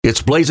It's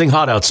blazing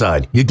hot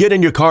outside. You get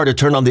in your car to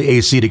turn on the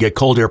AC to get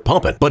cold air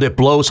pumping, but it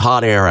blows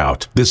hot air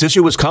out. This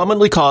issue is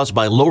commonly caused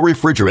by low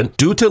refrigerant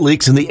due to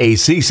leaks in the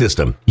AC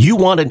system. You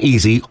want an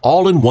easy,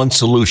 all-in-one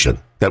solution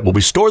that will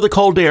restore the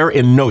cold air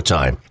in no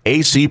time.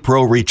 AC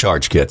Pro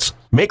Recharge Kits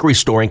make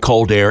restoring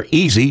cold air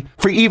easy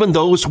for even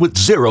those with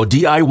zero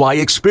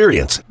DIY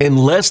experience in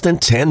less than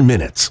 10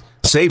 minutes.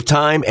 Save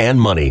time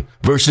and money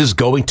versus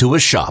going to a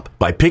shop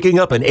by picking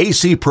up an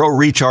AC Pro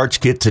Recharge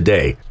Kit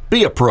today.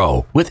 Be a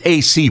pro with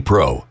AC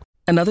Pro.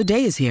 Another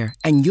day is here,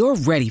 and you're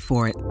ready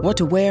for it. What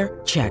to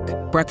wear? Check.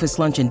 Breakfast,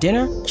 lunch, and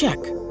dinner?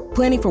 Check.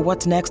 Planning for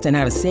what's next and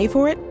how to save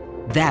for it?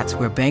 That's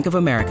where Bank of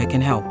America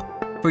can help.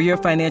 For your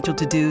financial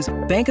to-dos,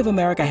 Bank of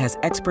America has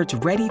experts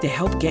ready to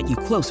help get you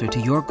closer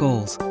to your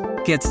goals.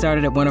 Get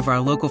started at one of our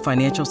local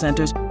financial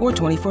centers or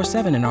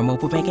 24/7 in our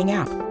mobile banking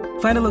app.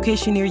 Find a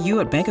location near you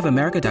at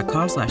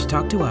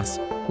bankofamerica.com/talktous.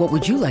 What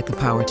would you like the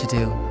power to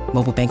do?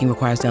 Mobile banking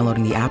requires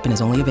downloading the app and is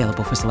only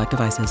available for select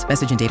devices.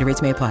 Message and data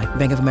rates may apply.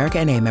 Bank of America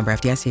N.A., member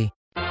FDIC.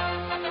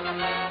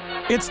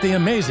 It's the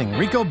Amazing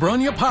Rico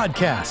Brogna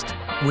podcast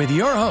with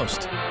your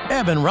host,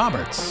 Evan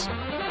Roberts.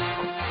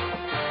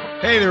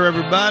 Hey there,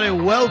 everybody.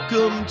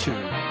 Welcome to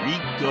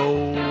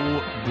Rico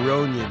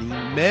Brogna,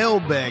 the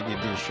mailbag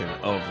edition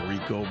of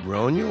Rico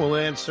Brogna. We'll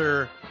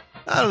answer,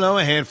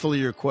 a handful of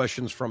your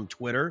questions from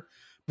Twitter.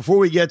 Before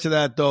we get to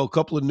that, though, a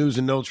couple of news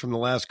and notes from the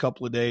last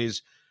couple of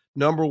days.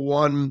 Number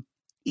one,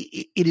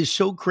 it is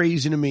so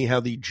crazy to me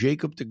how the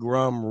Jacob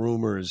deGrom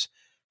rumors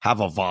have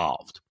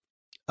evolved.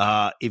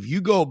 If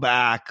you go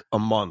back a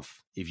month,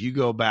 if you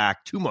go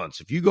back 2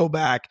 months, if you go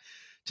back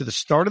to the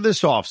start of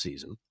this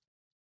offseason,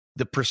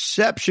 the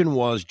perception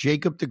was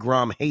Jacob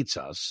deGrom hates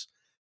us,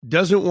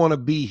 doesn't want to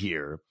be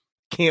here,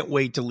 can't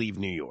wait to leave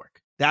New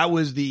York. That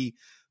was the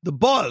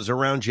buzz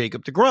around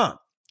Jacob deGrom.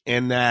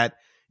 And that,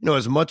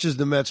 as much as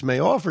the Mets may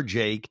offer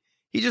Jake,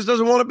 he just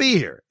doesn't want to be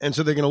here. And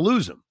so they're going to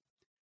lose him.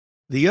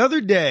 The other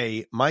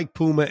day, Mike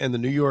Puma and the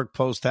New York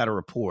Post had a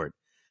report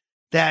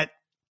that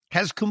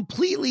has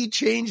completely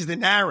changed the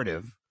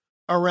narrative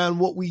around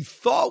what we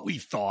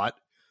thought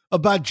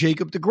about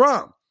Jacob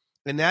deGrom.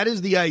 And that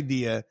is the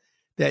idea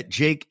that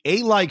Jake,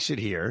 A, likes it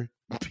here,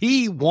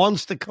 B,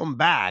 wants to come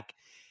back.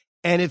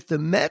 And if the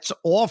Mets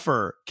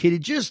offer, could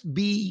it just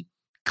be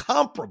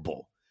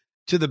comparable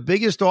to the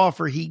biggest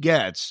offer he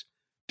gets,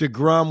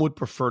 deGrom would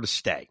prefer to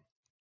stay.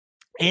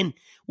 And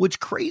what's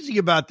crazy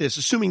about this,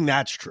 assuming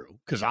that's true,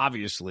 because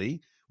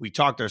obviously we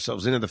talked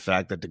ourselves into the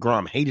fact that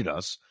deGrom hated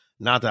us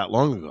not that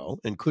long ago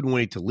and couldn't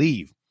wait to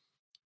leave.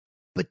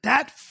 But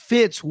that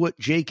fits what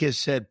Jake has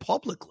said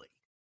publicly.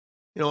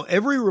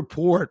 Every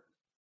report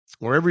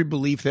or every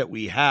belief that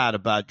we had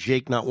about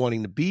Jake not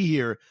wanting to be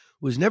here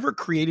was never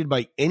created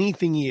by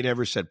anything he had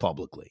ever said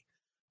publicly.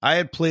 I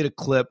had played a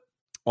clip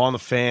on the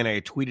Fan. I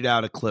had tweeted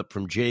out a clip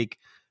from Jake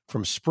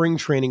from spring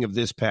training of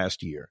this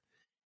past year,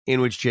 in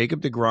which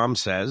Jacob deGrom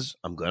says,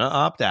 I'm going to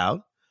opt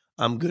out.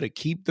 I'm going to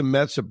keep the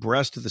Mets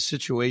abreast of the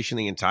situation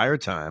the entire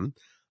time.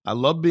 I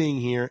love being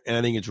here, and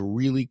I think it's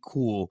really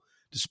cool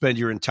to spend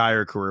your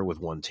entire career with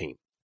one team.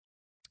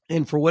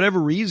 And for whatever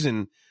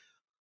reason,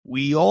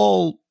 we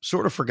all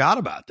sort of forgot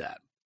about that,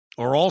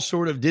 or all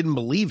sort of didn't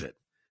believe it.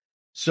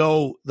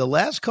 So the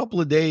last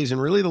couple of days,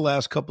 and really the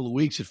last couple of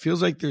weeks, it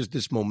feels like there's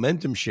this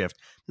momentum shift,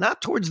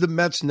 not towards the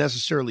Mets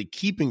necessarily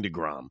keeping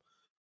deGrom,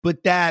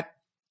 but that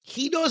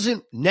he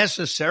doesn't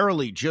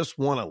necessarily just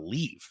want to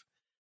leave.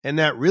 And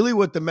that really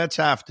what the Mets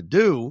have to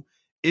do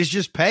is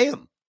just pay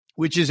him,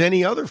 which is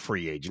any other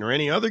free agent or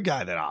any other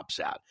guy that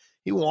opts out.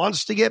 He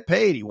wants to get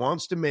paid. He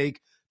wants to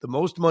make the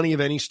most money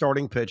of any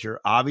starting pitcher.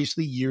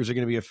 Obviously, years are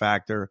going to be a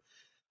factor.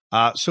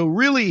 So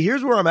really,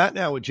 here's where I'm at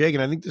now with Jake,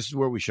 and I think this is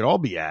where we should all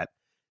be at.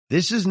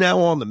 This is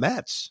now on the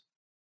Mets.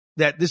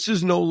 That this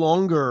is no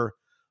longer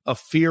a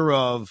fear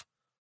of,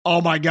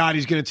 oh, my God,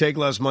 he's going to take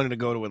less money to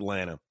go to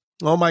Atlanta.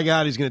 Oh, my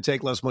God, he's going to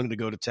take less money to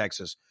go to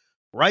Texas.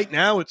 Right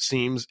now, it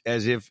seems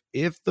as if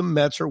the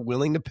Mets are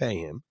willing to pay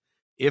him,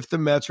 if the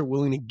Mets are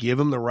willing to give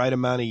him the right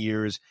amount of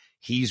years,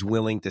 he's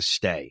willing to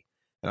stay.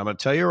 And I'm going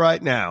to tell you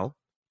right now,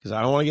 because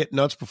I don't want to get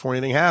nuts before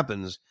anything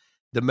happens,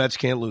 the Mets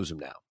can't lose him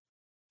now.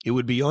 It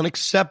would be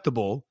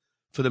unacceptable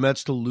for the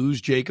Mets to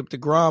lose Jacob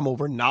deGrom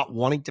over not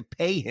wanting to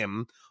pay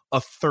him a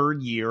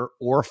third year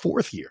or a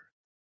fourth year.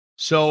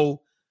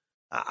 So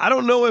I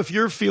don't know if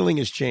your feeling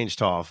has changed,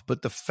 Toff,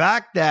 but the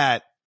fact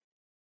that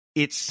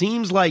it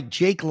seems like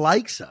Jake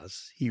likes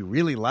us, he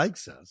really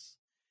likes us,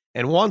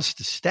 and wants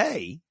to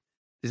stay,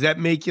 does that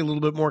make you a little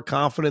bit more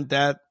confident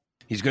that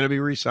he's going to be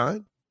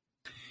re-signed?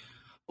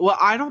 Well,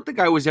 I don't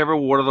think I was ever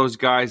one of those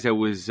guys that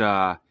was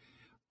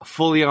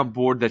fully on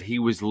board that he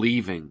was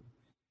leaving.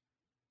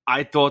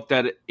 I thought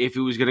that if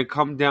it was going to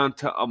come down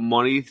to a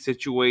money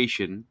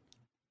situation,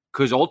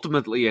 because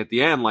ultimately at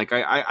the end,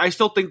 I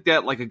still think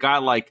that a guy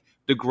like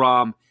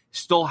deGrom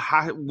still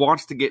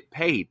wants to get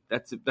paid.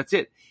 That's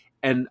it.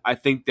 And I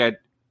think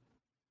that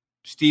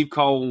Steve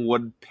Cohen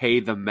would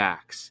pay the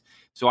max.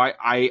 So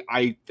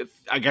I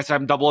guess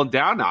I'm doubling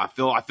down now.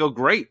 I feel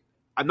great.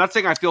 I'm not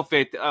saying I feel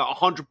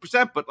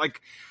 100%, but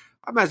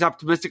I'm as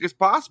optimistic as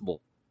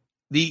possible.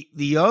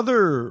 The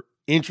other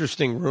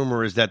interesting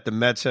rumor is that the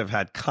Mets have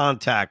had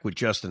contact with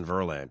Justin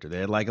Verlander. They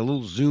had like a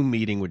little Zoom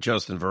meeting with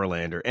Justin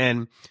Verlander.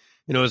 And,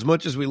 as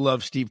much as we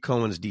love Steve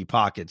Cohen's deep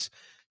pockets,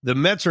 the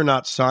Mets are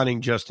not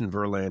signing Justin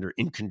Verlander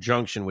in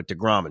conjunction with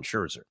deGrom and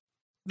Scherzer.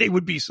 They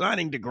would be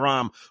signing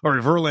deGrom, or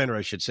Verlander,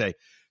 I should say,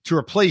 to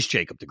replace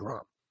Jacob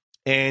deGrom.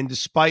 And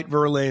despite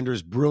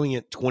Verlander's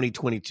brilliant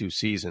 2022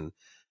 season,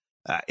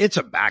 it's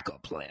a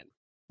backup plan.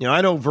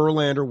 I know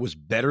Verlander was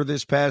better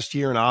this past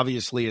year and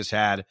obviously has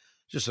had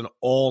just an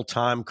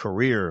all-time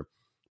career,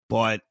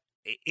 but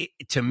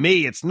to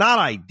me, it's not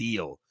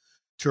ideal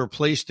to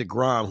replace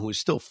deGrom, who is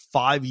still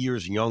 5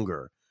 years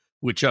younger,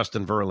 with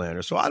Justin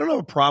Verlander. So I don't have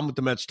a problem with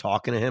the Mets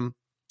talking to him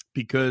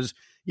because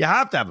you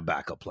have to have a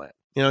backup plan.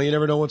 You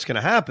never know what's going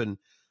to happen,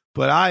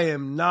 but I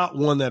am not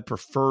one that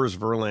prefers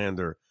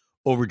Verlander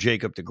over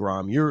Jacob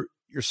deGrom.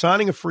 You're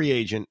signing a free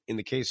agent, in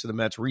the case of the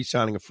Mets,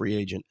 re-signing a free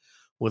agent,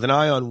 with an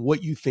eye on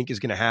what you think is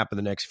going to happen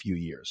the next few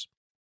years.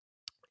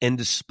 And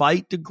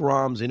despite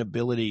deGrom's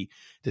inability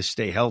to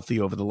stay healthy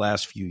over the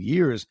last few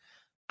years,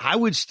 I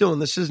would still,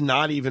 and this is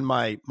not even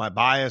my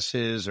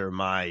biases or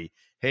my,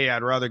 hey,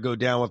 I'd rather go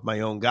down with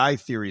my own guy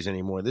theories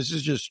anymore. This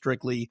is just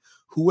strictly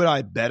who would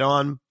I bet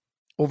on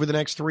over the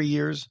next 3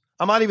 years?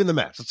 I'm not even the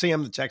Mets. Let's say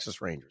I'm the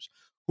Texas Rangers.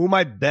 Who am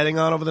I betting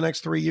on over the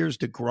next 3 years?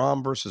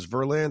 deGrom versus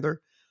Verlander?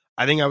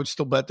 I think I would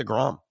still bet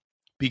deGrom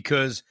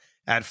because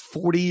at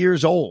 40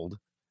 years old,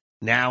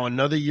 now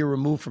another year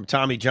removed from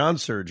Tommy John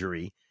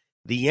surgery,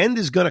 the end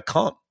is going to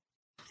come.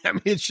 I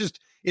mean,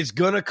 it's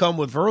going to come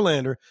with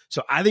Verlander.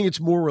 So I think it's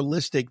more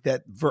realistic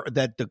that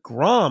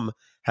deGrom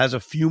has a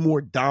few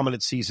more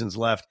dominant seasons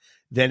left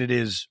than it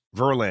is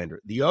Verlander.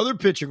 The other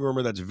pitching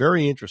rumor that's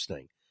very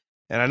interesting,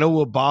 and I know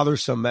will bother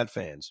some Met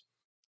fans,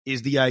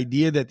 is the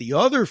idea that the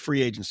other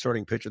free agent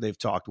starting pitcher they've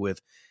talked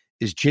with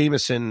is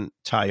Jameson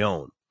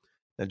Taillon.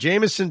 Now,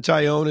 Jameson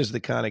Taillon is the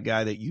kind of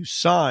guy that you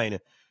sign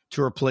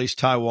to replace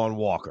Taijuan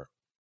Walker.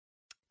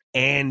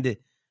 And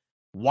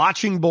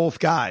watching both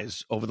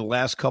guys over the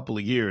last couple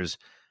of years,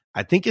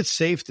 I think it's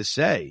safe to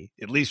say,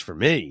 at least for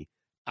me,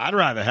 I'd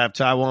rather have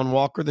Taijuan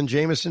Walker than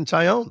Jameson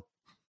Taillon.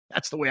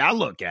 That's the way I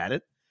look at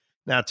it.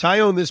 Now,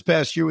 Taillon this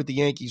past year with the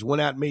Yankees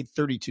went out and made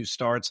 32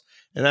 starts,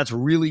 and that's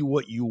really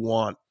what you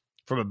want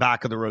from a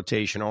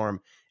back-of-the-rotation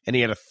arm, and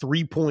he had a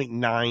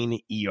 3.9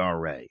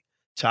 ERA.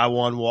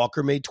 Taijuan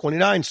Walker made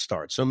 29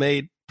 starts, so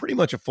made pretty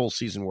much a full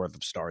season worth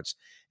of starts,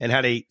 and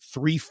had a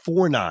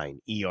 3.49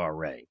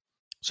 ERA,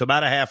 so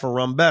about a half a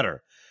run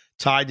better.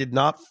 Ty did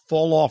not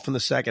fall off in the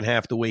second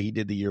half the way he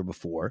did the year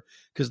before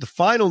because the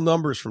final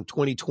numbers from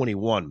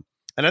 2021,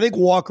 and I think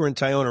Walker and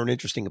Taillon are an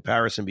interesting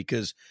comparison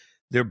because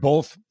they're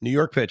both New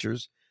York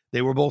pitchers.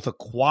 They were both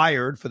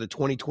acquired for the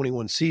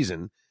 2021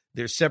 season.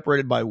 They're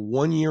separated by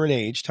 1 year in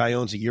age.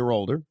 Taillon's a year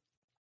older.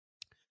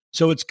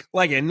 So it's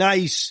like a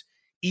nice,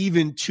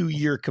 even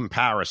 2-year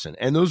comparison.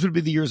 And those would be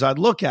the years I'd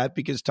look at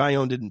because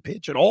Taillon didn't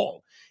pitch at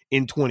all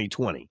in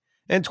 2020.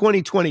 And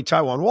 2020,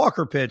 Taijuan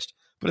Walker pitched,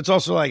 but it's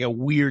also like a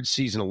weird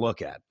season to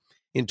look at.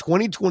 In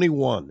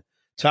 2021,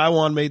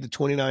 Taijuan made the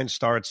 29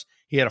 starts.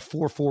 He had a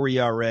 4.4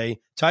 ERA.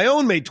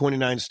 Taillon made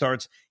 29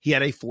 starts. He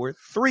had a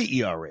 4.3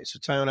 ERA. So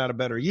Taillon had a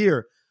better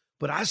year.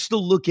 But I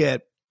still look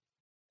at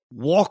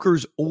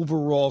Walker's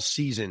overall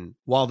season.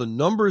 While the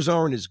numbers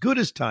aren't as good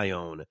as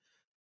Taijuan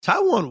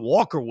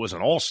Walker was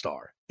an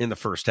all-star in the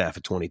first half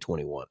of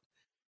 2021.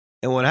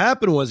 And what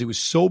happened was he was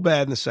so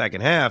bad in the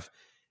second half,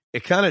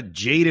 it kind of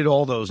jaded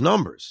all those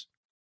numbers.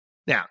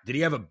 Now, did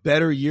he have a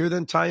better year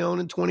than Taillon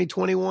in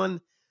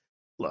 2021?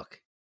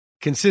 Look,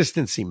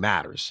 consistency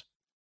matters.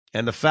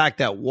 And the fact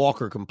that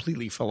Walker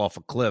completely fell off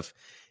a cliff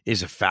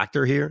is a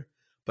factor here.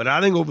 But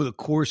I think over the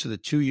course of the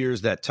 2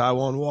 years that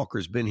Taijuan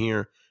Walker's been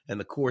here and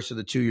the course of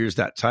the 2 years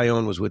that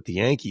Taillon was with the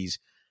Yankees,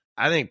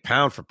 I think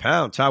pound for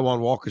pound,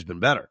 Taijuan Walker's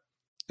been better.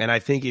 And I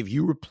think if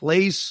you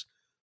replace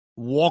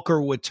Walker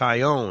with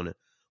Taillon,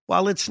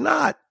 while it's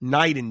not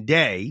night and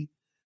day,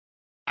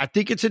 I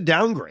think it's a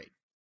downgrade.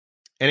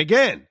 And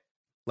again,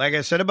 like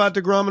I said about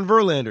deGrom and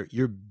Verlander,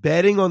 you're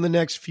betting on the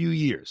next few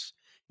years.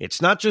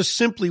 It's not just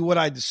simply what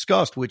I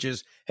discussed, which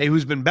is, hey,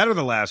 who's been better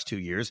the last 2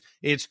 years?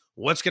 It's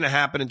what's going to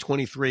happen in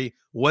 23,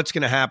 what's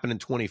going to happen in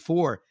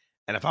 24.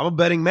 And if I'm a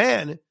betting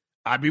man,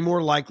 I'd be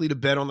more likely to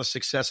bet on the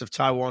success of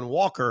Taijuan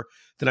Walker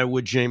than I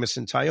would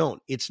Jameson Taillon.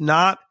 It's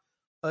not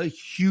a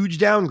huge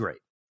downgrade.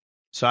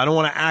 So I don't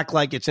want to act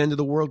like it's end of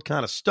the world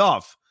kind of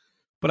stuff,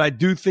 but I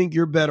do think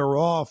you're better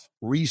off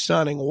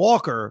re-signing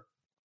Walker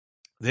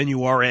than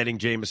you are adding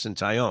Jameson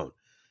Taillon.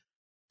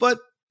 But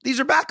these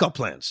are backup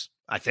plans,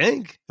 I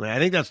think. I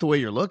think that's the way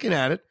you're looking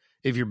at it.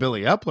 If you're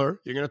Billy Epler,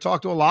 you're going to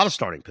talk to a lot of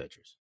starting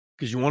pitchers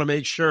because you want to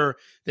make sure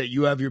that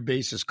you have your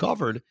bases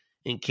covered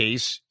in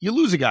case you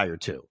lose a guy or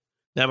two.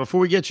 Now,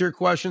 before we get to your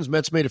questions,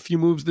 Mets made a few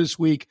moves this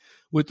week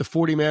with the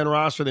 40-man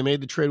roster. They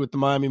made the trade with the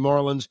Miami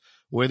Marlins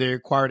where they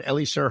acquired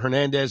Elisar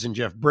Hernandez and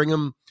Jeff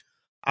Brigham.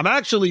 I'm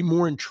actually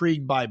more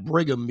intrigued by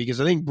Brigham because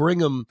I think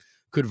Brigham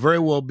could very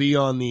well be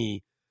on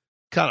the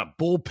kind of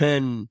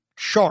bullpen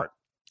chart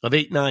of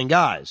 8-9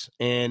 guys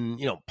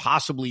and,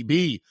 possibly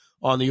be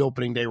on the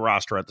opening day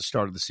roster at the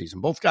start of the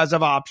season. Both guys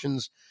have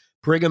options.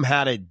 Brigham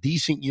had a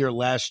decent year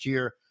last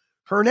year.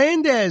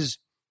 Hernandez,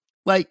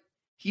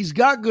 he's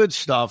got good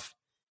stuff.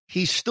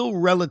 He's still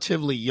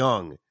relatively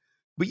young,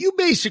 but you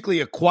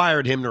basically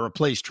acquired him to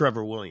replace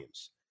Trevor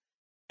Williams.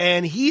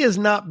 And he has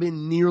not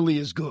been nearly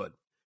as good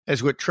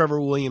as what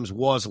Trevor Williams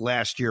was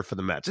last year for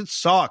the Mets. It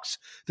sucks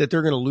that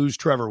they're going to lose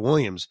Trevor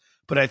Williams,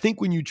 but I think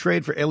when you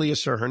trade for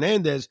Elias or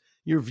Hernandez,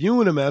 you're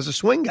viewing him as a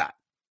swing guy.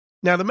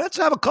 Now, the Mets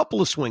have a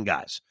couple of swing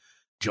guys.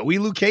 Joey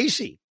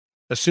Lucchesi,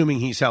 assuming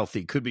he's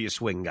healthy, could be a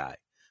swing guy.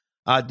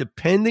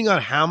 Depending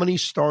on how many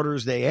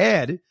starters they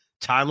add,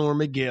 Tyler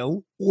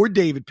McGill or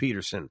David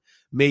Peterson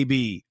may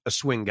be a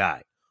swing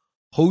guy.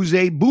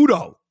 Jose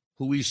Budo,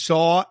 who we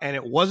saw, and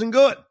it wasn't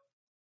good.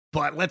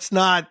 But let's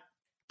not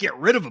get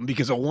rid of him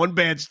because of one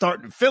bad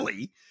start in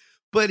Philly.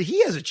 But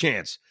he has a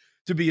chance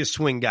to be a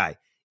swing guy.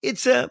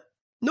 It's a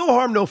no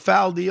harm, no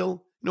foul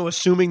deal.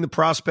 Assuming the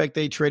prospect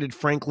they traded,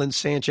 Franklin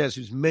Sanchez,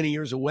 who's many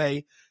years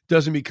away,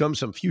 doesn't become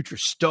some future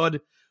stud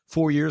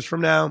 4 years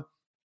from now.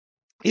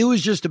 It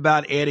was just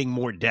about adding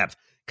more depth.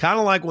 Kind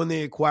of like when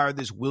they acquired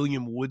this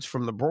William Woods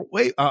from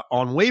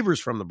on waivers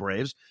from the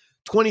Braves,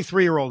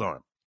 23-year-old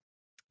arm.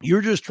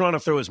 You're just trying to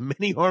throw as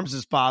many arms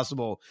as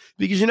possible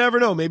because you never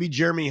know. Maybe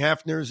Jeremy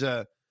Hefner's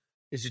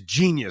is a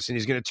genius and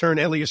he's going to turn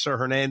Elias or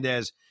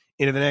Hernandez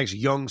into the next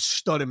young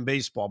stud in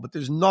baseball. But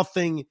there's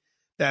nothing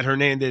that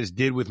Hernandez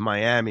did with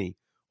Miami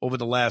over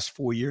the last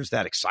 4 years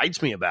that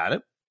excites me about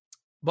it.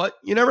 But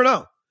you never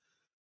know.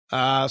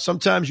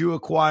 Sometimes you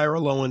acquire a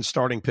low-end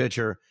starting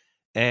pitcher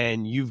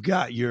and you've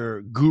got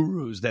your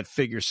gurus that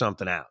figure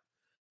something out.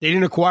 They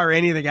didn't acquire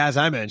any of the guys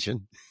I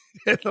mentioned,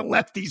 the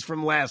lefties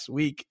from last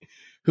week,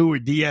 who were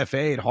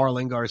DFA'd,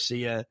 Harlan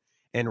Garcia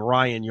and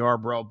Ryan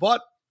Yarbrough.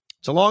 But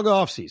it's a long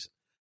offseason.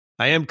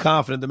 I am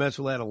confident the Mets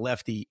will add a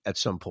lefty at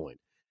some point.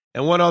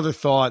 And one other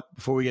thought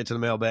before we get to the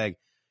mailbag,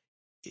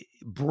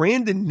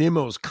 Brandon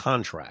Nimmo's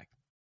contract.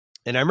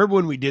 And I remember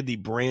when we did the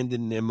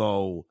Brandon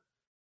Nimmo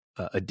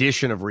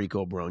edition of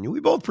Rico Brogna, we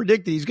both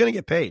predicted he's going to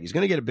get paid. He's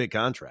going to get a big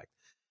contract.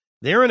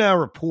 There are now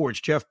reports,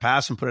 Jeff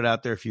Passan put it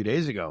out there a few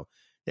days ago,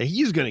 that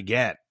he's going to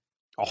get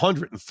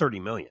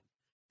 $130 million.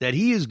 That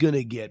he is going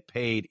to get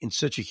paid in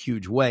such a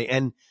huge way.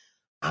 And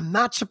I'm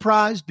not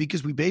surprised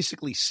because we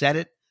basically said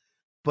it,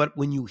 but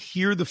when you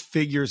hear the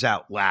figures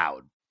out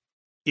loud,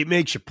 it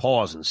makes you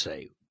pause and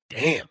say,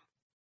 damn,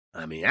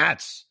 I mean,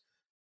 that's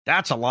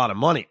a lot of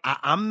money.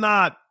 I'm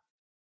not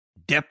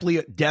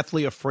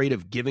deathly afraid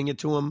of giving it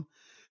to him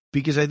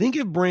because I think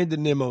if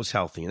Brandon Nimmo's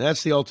healthy, and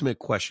that's the ultimate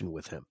question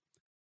with him,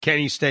 can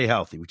he stay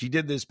healthy, which he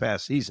did this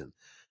past season?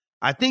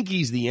 I think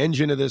he's the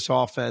engine of this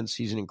offense.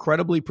 He's an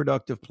incredibly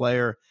productive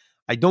player.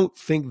 I don't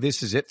think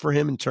this is it for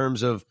him in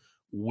terms of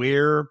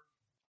where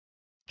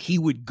he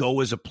would go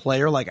as a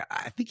player.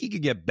 I think he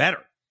could get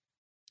better.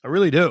 I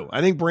really do.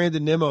 I think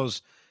Brandon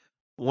Nimmo's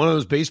one of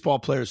those baseball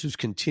players who's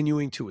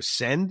continuing to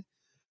ascend.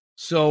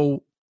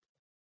 So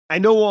I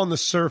know on the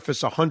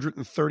surface,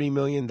 $130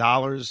 million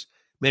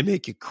may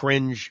make you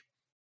cringe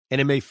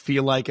and it may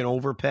feel like an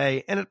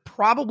overpay, and it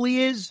probably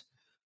is,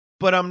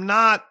 but I'm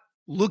not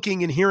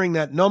looking and hearing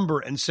that number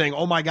and saying,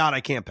 oh my God,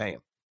 I can't pay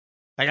him.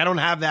 I don't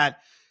have that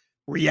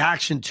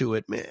reaction to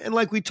it. And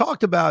like we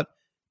talked about,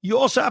 you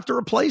also have to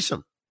replace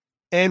him.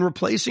 And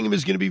replacing him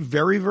is going to be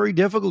very, very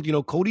difficult.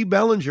 Cody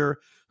Bellinger,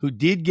 who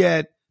did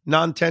get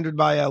non-tendered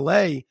by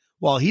LA,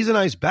 while he's a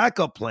nice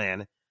backup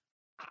plan,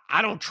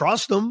 I don't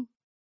trust him.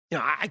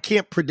 I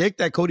can't predict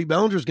that Cody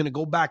Bellinger is going to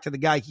go back to the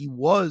guy he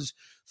was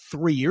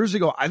 3 years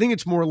ago. I think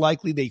it's more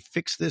likely they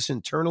fix this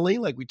internally,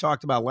 like we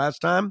talked about last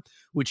time,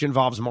 which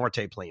involves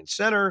Marte playing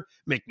center,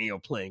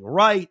 McNeil playing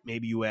right.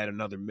 Maybe you add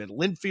another middle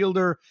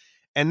infielder.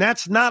 And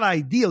that's not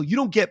ideal. You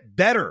don't get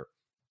better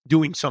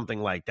doing something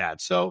like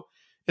that. So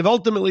if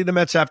ultimately the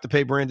Mets have to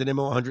pay Brandon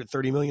Nimmo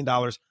 $130 million,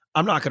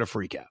 I'm not going to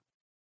freak out.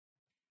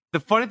 The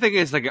funny thing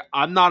is,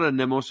 I'm not a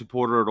Nimmo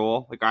supporter at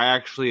all. I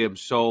actually am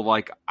so,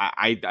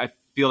 I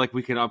feel like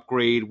we can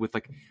upgrade with,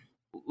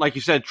 like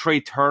you said, Trey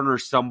Turner,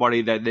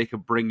 somebody that they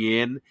could bring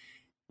in.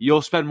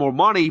 You'll spend more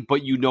money,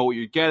 but you know what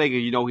you're getting,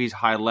 and he's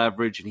high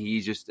leverage, and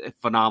he's just a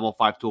phenomenal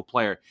 5-tool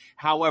player.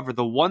 However,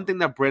 the one thing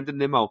that Brandon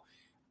Nimmo,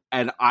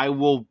 and I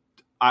will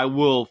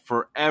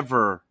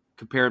forever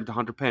compare him to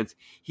Hunter Pence,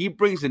 he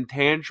brings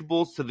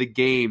intangibles to the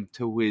game,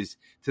 to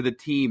the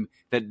team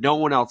that no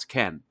one else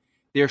can.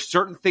 There are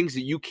certain things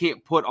that you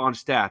can't put on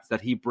stats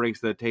that he brings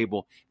to the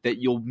table that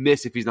you'll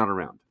miss if he's not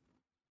around.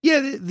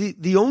 Yeah,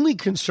 the only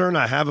concern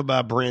I have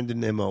about Brandon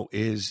Nimmo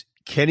is,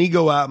 can he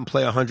go out and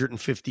play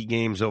 150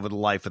 games over the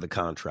life of the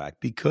contract?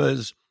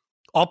 Because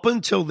up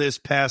until this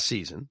past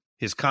season,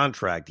 his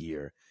contract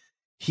year,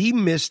 he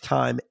missed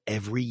time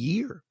every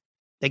year.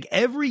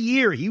 Every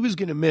year he was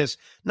going to miss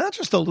not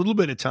just a little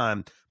bit of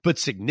time, but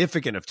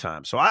significant of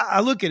time. So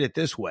I look at it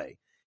this way.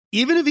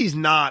 Even if he's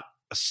not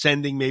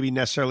ascending maybe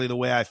necessarily the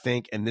way I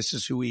think, and this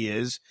is who he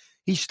is,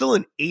 he's still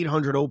an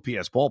 800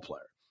 OPS ball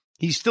player.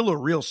 He's still a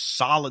real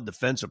solid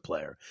defensive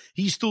player.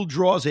 He still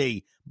draws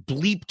a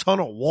bleep ton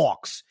of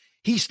walks.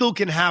 he still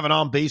can have an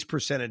on-base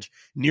percentage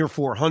near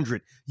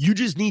 400. You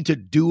just need to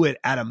do it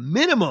at a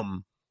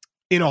minimum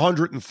in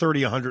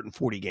 130,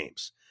 140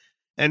 games.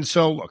 And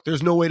so, look,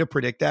 there's no way to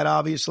predict that,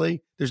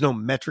 obviously. There's no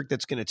metric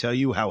that's going to tell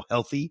you how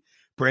healthy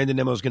Brandon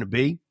Nimmo is going to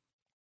be.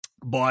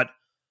 But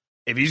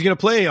if he's going to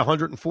play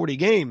 140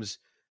 games,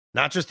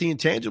 not just the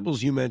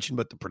intangibles you mentioned,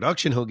 but the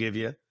production he'll give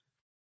you,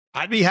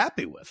 I'd be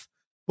happy with.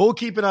 But we'll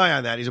keep an eye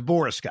on that. He's a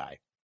Boris guy.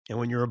 And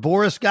when you're a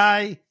Boris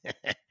guy,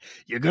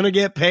 you're going to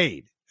get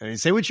paid. I mean,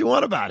 say what you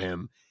want about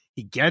him.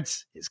 He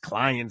gets his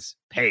clients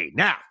paid.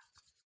 Now,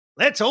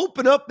 let's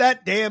open up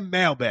that damn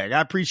mailbag.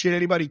 I appreciate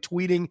anybody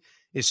tweeting,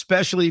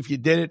 especially if you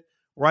did it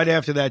right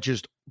after that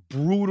just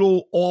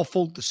brutal,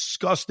 awful,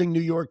 disgusting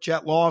New York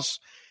Jet loss.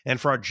 And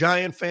for our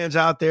Giant fans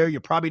out there, you're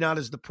probably not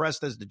as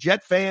depressed as the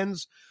Jet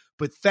fans,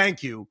 but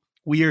thank you.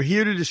 We are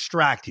here to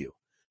distract you.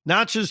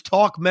 Not just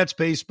talk Mets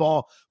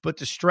baseball, but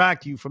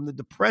distract you from the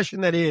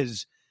depression that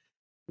is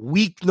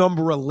week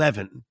number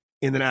 11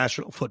 in the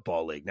National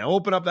Football League. Now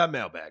open up that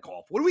mailbag,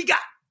 Hoff. What do we got?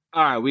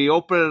 All right, we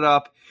open it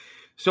up.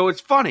 So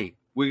it's funny.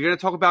 We're going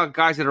to talk about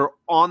guys that are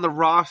on the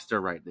roster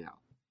right now.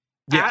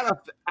 Yeah.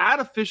 At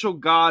Official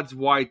Gods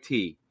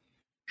YT,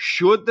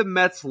 should the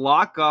Mets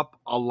lock up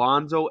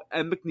Alonso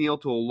and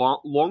McNeil to a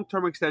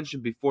long-term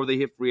extension before they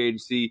hit free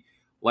agency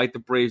like the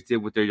Braves did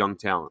with their young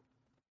talent?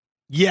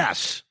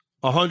 Yes,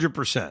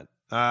 100%.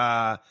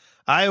 I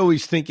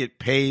always think it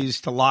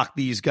pays to lock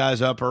these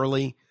guys up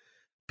early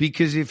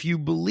because if you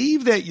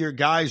believe that your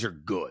guys are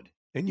good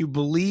and you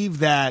believe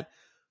that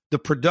the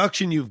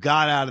production you've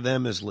got out of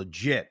them is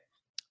legit,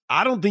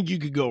 I don't think you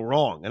could go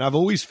wrong. And I've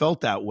always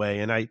felt that way.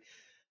 And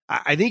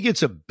I think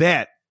it's a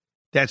bet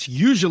that's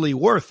usually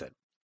worth it.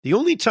 The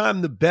only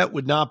time the bet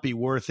would not be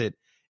worth it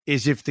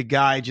is if the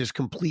guy just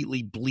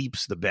completely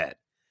bleeps the bet.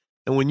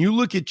 And when you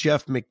look at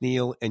Jeff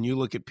McNeil and you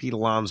look at Pete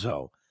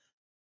Alonso,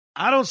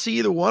 I don't see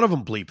either one of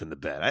them bleeping the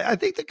bet. I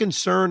think the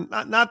concern,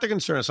 not the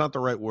concern, it's not the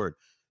right word.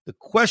 The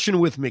question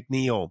with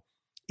McNeil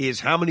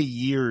is how many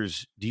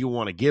years do you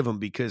want to give him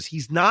because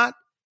he's not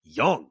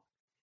young.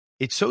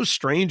 It's so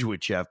strange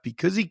with Jeff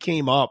because he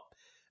came up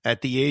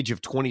at the age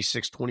of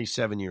 26,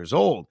 27 years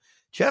old.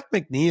 Jeff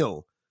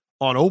McNeil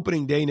on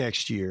opening day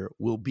next year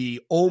will be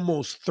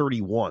almost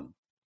 31.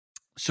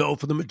 So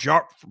for the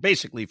majority,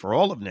 basically for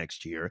all of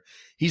next year,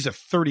 he's a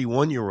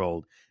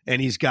 31-year-old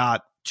and he's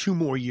got 2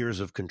 more years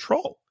of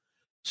control.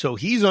 So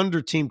he's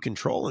under team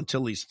control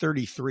until he's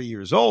 33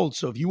 years old.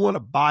 So if you want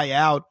to buy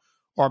out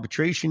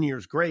arbitration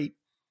years, great.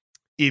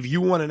 If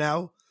you want to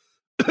now,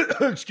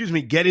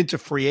 get into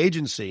free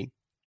agency,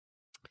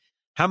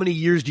 how many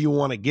years do you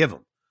want to give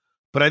him?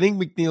 But I think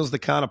McNeil's the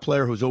kind of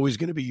player who's always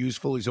going to be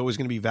useful. He's always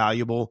going to be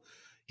valuable.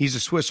 He's a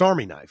Swiss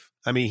Army knife.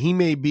 I mean, he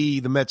may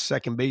be the Mets'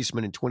 second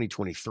baseman in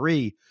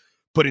 2023,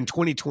 but in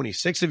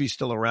 2026, if he's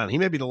still around, he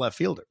may be the left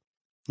fielder.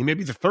 He may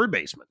be the third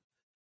baseman.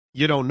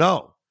 You don't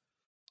know.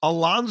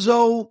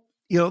 Alonso,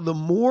 the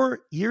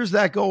more years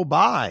that go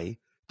by,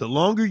 the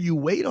longer you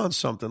wait on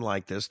something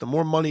like this, the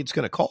more money it's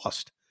going to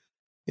cost.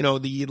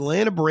 The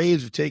Atlanta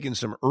Braves have taken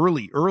some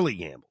early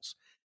gambles.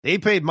 They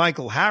paid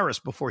Michael Harris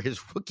before his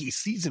rookie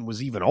season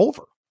was even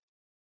over.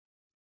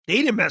 They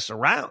didn't mess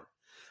around.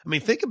 I mean,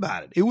 think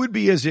about it. It would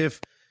be as if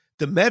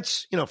the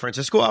Mets,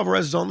 Francisco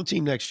Alvarez is on the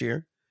team next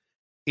year.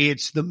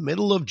 It's the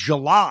middle of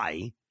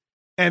July,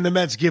 and the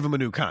Mets give him a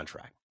new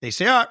contract. They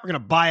say, all right, we're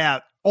going to buy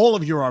out all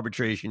of your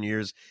arbitration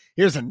years.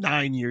 Here's a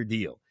 9-year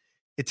deal.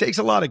 It takes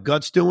a lot of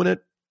guts doing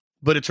it,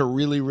 but it's a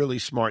really, really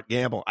smart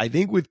gamble. I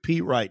think with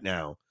Pete right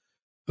now,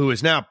 who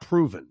is now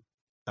proven,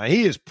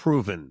 he has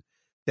proven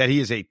that he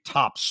is a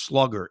top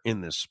slugger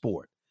in this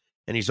sport.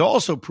 And he's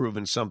also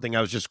proven something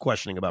I was just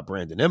questioning about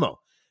Brandon Nimmo.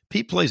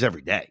 Pete plays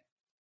every day.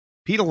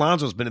 Pete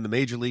Alonso's been in the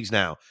major leagues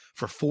now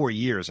for 4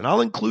 years, and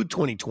I'll include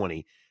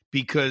 2020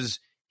 because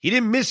he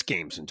didn't miss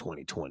games in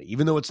 2020,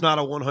 even though it's not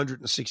a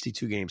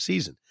 162-game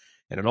season.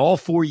 And in all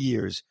 4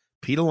 years,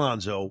 Pete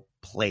Alonso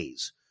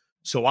plays.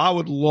 So I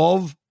would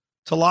love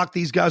to lock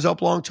these guys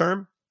up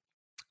long-term.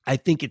 I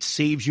think it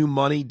saves you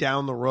money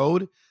down the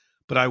road,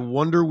 but I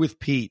wonder with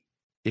Pete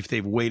if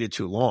they've waited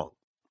too long.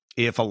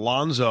 If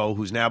Alonso,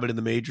 who's now been in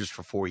the majors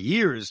for 4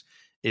 years,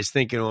 is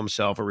thinking to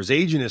himself, or his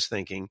agent is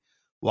thinking,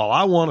 well,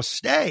 I want to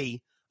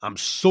stay. I'm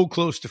so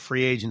close to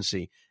free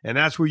agency. And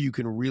that's where you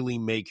can really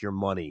make your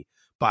money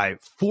by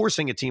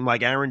forcing a team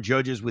like Aaron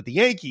Judge's with the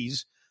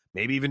Yankees,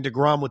 maybe even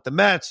deGrom with the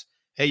Mets.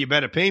 Hey, you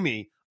better pay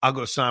me. I'll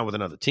go sign with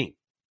another team.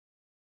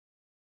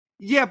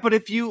 Yeah, but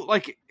if you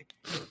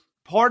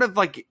part of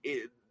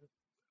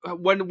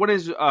when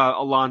is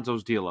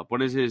Alonso's deal up?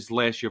 When is his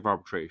last year of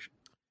arbitration?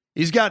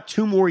 He's got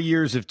 2 more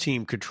years of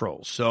team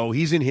control. So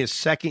he's in his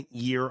second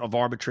year of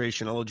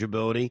arbitration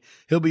eligibility.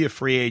 He'll be a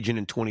free agent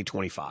in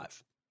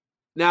 2025.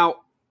 Now,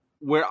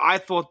 where I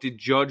thought the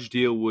Judge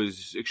deal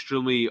was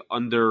extremely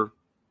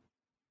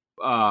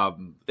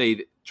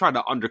they tried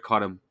to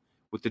undercut him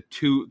with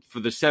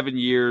for the 7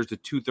 years, the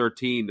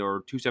 213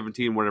 or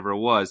 217, whatever it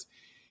was.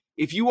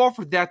 If you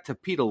offered that to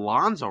Pete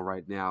Alonso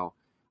right now,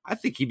 I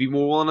think he'd be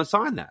more willing to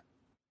sign that.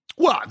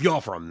 Well, if you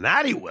offer him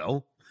that, he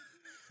will.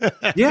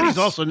 Yes.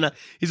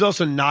 He's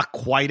also not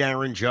quite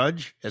Aaron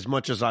Judge, as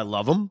much as I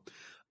love him.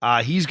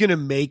 He's going to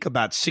make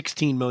about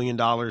 $16 million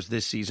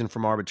this season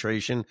from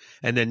arbitration,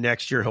 and then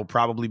next year he'll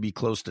probably be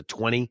close to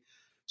 20.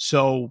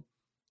 So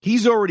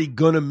he's already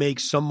going to make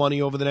some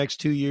money over the next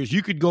 2 years.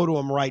 You could go to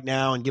him right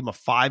now and give him a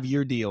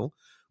 5-year deal,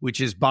 which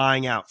is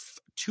buying out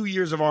 2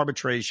 years of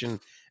arbitration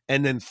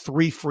and then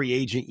 3 free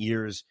agent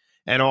years,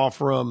 and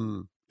offer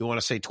him, you want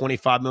to say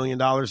 $25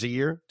 million a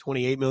year,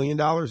 $28 million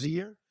a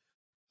year?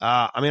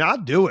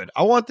 I'd do it.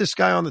 I want this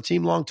guy on the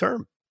team long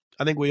term.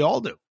 I think we all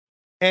do.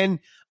 And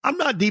I'm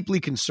not deeply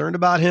concerned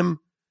about him.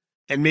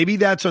 And maybe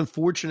that's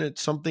unfortunate,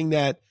 something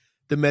that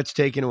the Mets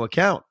take into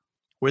account,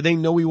 where they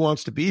know he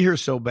wants to be here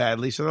so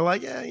badly. So they're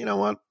like, yeah, you know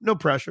what? No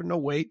pressure, no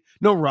wait,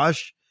 no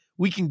rush.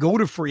 We can go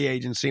to free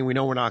agency and we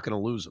know we're not going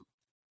to lose him.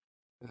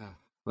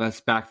 Well,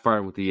 that's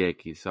backfiring with the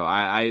Yankees. So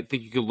I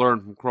think you could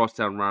learn from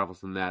crosstown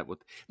rivals in that.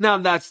 Now,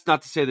 that's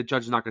not to say the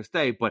Judge is not going to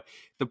stay, but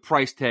the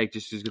price tag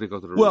just is going to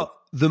go through the roof.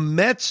 The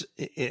Mets,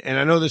 and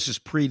I know this is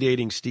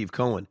predating Steve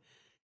Cohen,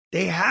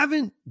 they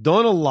haven't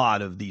done a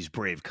lot of these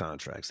Brave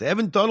contracts. They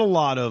haven't done a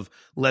lot of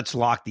let's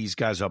lock these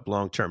guys up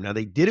long term. Now,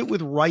 they did it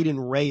with Wright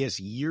and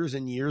Reyes years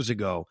and years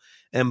ago,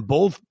 and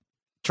both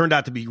turned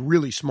out to be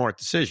really smart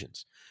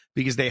decisions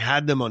because they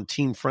had them on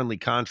team-friendly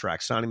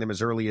contracts, signing them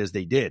as early as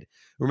they did.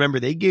 Remember,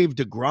 they gave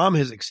deGrom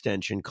his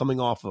extension coming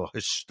off a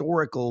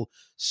historical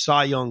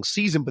Cy Young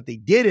season, but they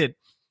did it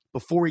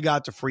before he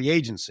got to free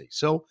agency.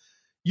 So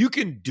you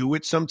can do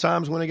it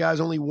sometimes when a guy's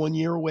only 1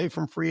 year away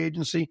from free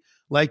agency,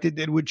 like they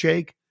did with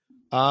Jake.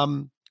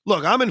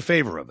 Look, I'm in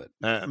favor of it.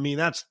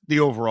 That's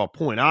the overall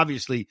point.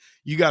 Obviously,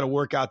 you got to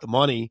work out the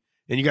money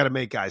and you got to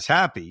make guys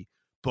happy.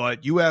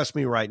 But you ask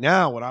me right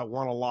now, would I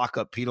want to lock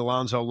up Pete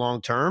Alonso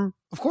long term?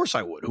 Of course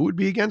I would. Who would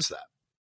be against that?